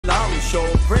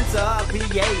Prince of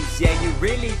PAs, yeah, you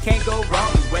really can't go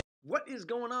wrong with. What is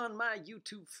going on, my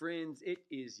YouTube friends? It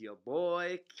is your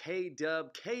boy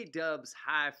K-Dub, K-Dub's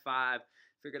High Five.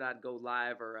 Figured I'd go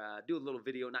live or do a little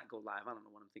video, not go live, I don't know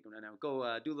what I'm thinking right now.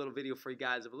 Go do a little video for you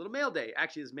guys of a little mail day.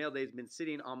 Actually, this mail day has been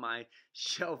sitting on my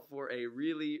shelf for a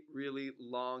really, really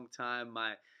long time.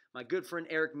 My good friend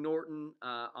Eric Norton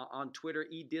on Twitter,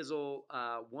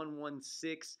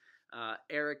 edizzle116.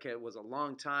 Eric was a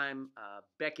long time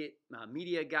Beckett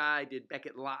media guy, did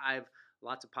Beckett Live,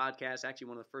 lots of podcasts. Actually,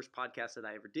 one of the first podcasts that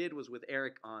I ever did was with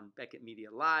Eric on Beckett Media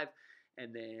Live.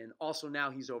 And then also now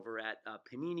he's over at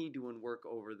Panini doing work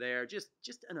over there. Just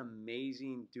an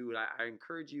amazing dude. I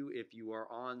encourage you, if you are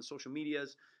on social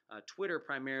medias, Twitter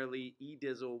primarily,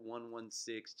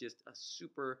 edizzle116, just a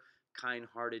super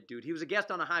kind-hearted dude. He was a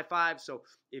guest on a High Five, so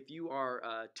if you are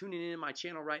tuning in my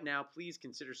channel right now, please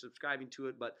consider subscribing to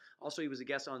it. But also, he was a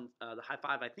guest on the High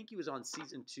Five. I think he was on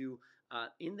season 2.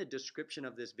 In the description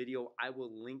of this video, I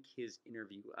will link his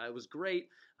interview. It was great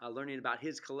learning about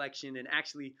his collection, and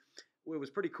actually, it was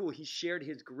pretty cool. He shared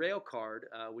his Grail card,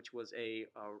 which was a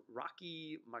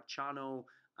Rocky Marciano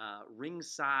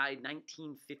ringside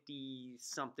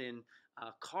 1950-something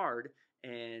card.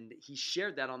 And he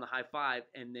shared that on the High Five,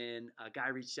 and then a guy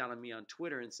reached out on me on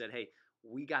Twitter and said, hey,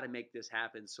 we got to make this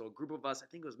happen. So a group of us, I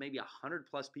think it was maybe 100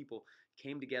 plus people,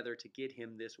 came together to get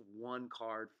him this one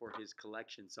card for his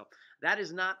collection. So that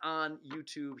is not on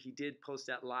YouTube. He did post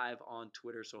that live on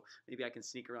Twitter, so maybe I can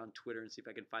sneak around Twitter and see if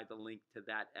I can find the link to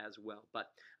that as well.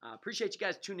 But appreciate you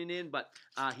guys tuning in. But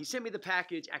he sent me the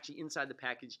package. Actually, inside the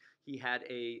package, he had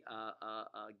a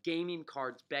gaming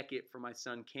cards Beckett for my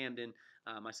son Camden.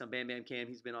 My son Bam Bam Cam,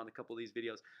 he's been on a couple of these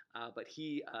videos, but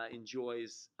he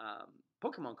enjoys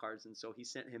Pokemon cards, and so he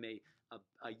sent him a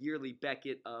yearly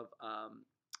Beckett of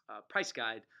price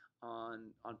guide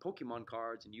on Pokemon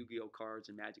cards and Yu-Gi-Oh cards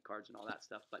and Magic cards and all that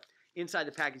stuff. But inside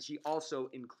the package, he also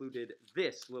included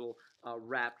this little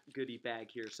wrapped goodie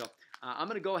bag here. So I'm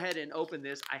going to go ahead and open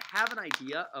this. I have an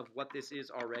idea of what this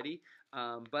is already,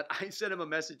 but I sent him a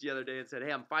message the other day and said,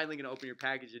 hey, I'm finally going to open your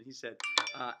package. And he said,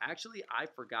 actually, I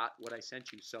forgot what I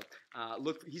sent you. So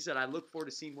he said, I look forward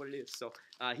to seeing what it is. So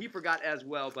he forgot as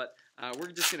well, but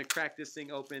we're just going to crack this thing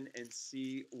open and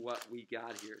see what we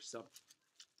got here. So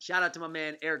shout out to my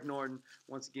man Eric Norton.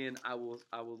 Once again, I will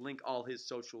link all his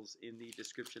socials in the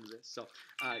description of this. So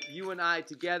you and I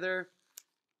together.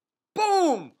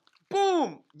 Boom!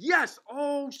 Boom! Yes!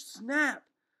 Oh, snap!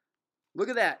 Look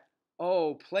at that.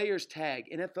 Oh, players tag.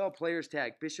 NFL players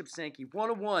tag. Bishop Sankey.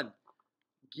 101.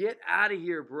 Get out of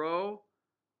here, bro.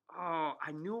 Oh,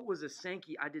 I knew it was a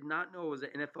Sankey. I did not know it was an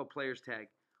NFL players tag.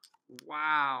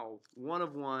 Wow. 1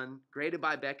 of 1. Graded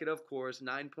by Beckett, of course.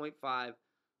 9.5.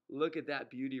 Look at that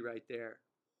beauty right there.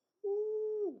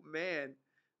 Ooh, man.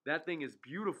 That thing is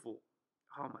beautiful.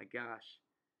 Oh, my gosh.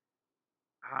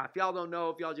 If y'all don't know,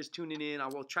 if y'all just tuning in, I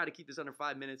will try to keep this under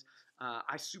 5 minutes.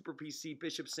 I super PC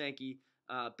Bishop Sankey.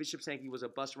 Bishop Sankey was a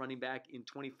bust running back in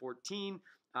 2014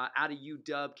 out of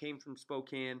UW, came from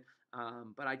Spokane.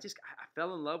 But I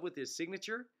fell in love with his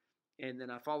signature. And then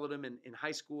I followed him in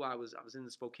high school. I was in the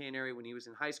Spokane area when he was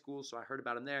in high school, so I heard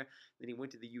about him there. Then he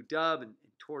went to the UW and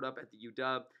tore it up at the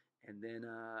UW. And then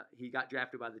he got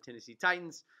drafted by the Tennessee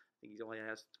Titans. I think he only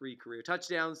has 3 career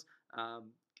touchdowns.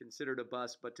 Considered a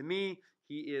bust, but to me,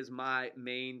 he is my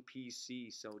main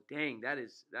PC. So dang, that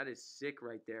is sick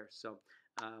right there. So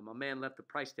my man left the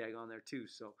price tag on there too.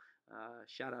 So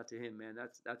shout out to him, man.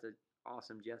 That's an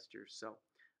awesome gesture. So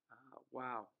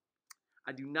wow.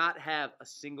 I do not have a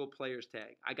single player's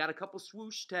tag. I got a couple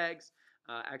swoosh tags.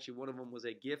 Actually, one of them was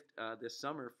a gift this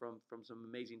summer from some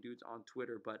amazing dudes on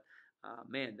Twitter. But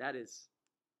man, that is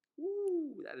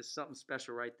something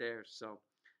special right there. So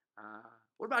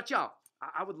what about y'all?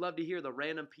 I would love to hear the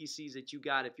random PCs that you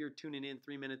got. If you're tuning in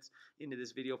 3 minutes into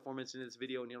this video, 4 minutes into this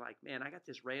video, and you're like, man, I got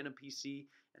this random PC,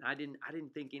 and I didn't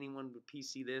think anyone would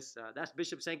PC this. That's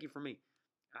Bishop Sankey for me.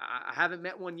 I haven't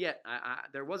met one yet.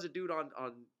 There was a dude on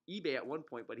eBay at one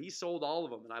point, but he sold all of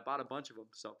them, and I bought a bunch of them.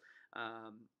 So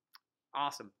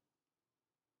awesome.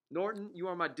 Norton, you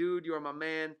are my dude. You are my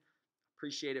man.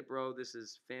 Appreciate it, bro. This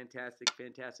is fantastic,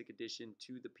 fantastic addition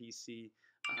to the PC.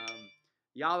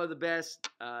 Y'all are the best.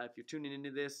 If you're tuning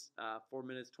into this, 4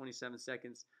 minutes, 27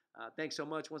 seconds. Thanks so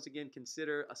much. Once again,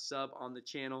 consider a sub on the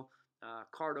channel.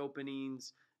 Card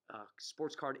openings,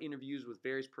 sports card interviews with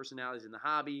various personalities in the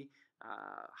hobby,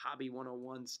 hobby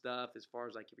 101 stuff as far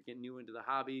as like if you're getting new into the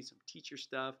hobby, some teacher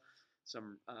stuff,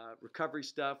 some recovery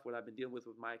stuff, what I've been dealing with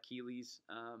my Achilles,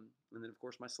 and then, of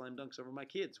course, my slam dunks over my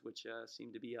kids, which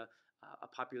seem to be a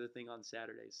popular thing on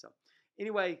Saturdays. So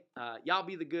anyway, y'all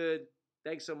be the good.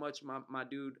 thanks so much, my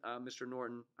dude, Mr.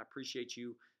 Norton. I appreciate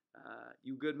you.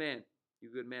 You good man. You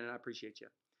good man, and I appreciate you.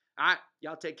 All right,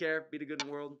 y'all take care. Be the good in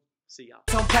the world. See y'all.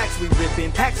 On packs we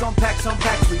ripping, packs on packs on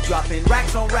packs we dropping,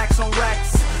 racks on racks on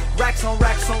racks, racks on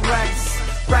racks on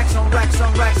racks, racks on racks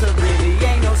on racks. There really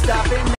ain't no stopping.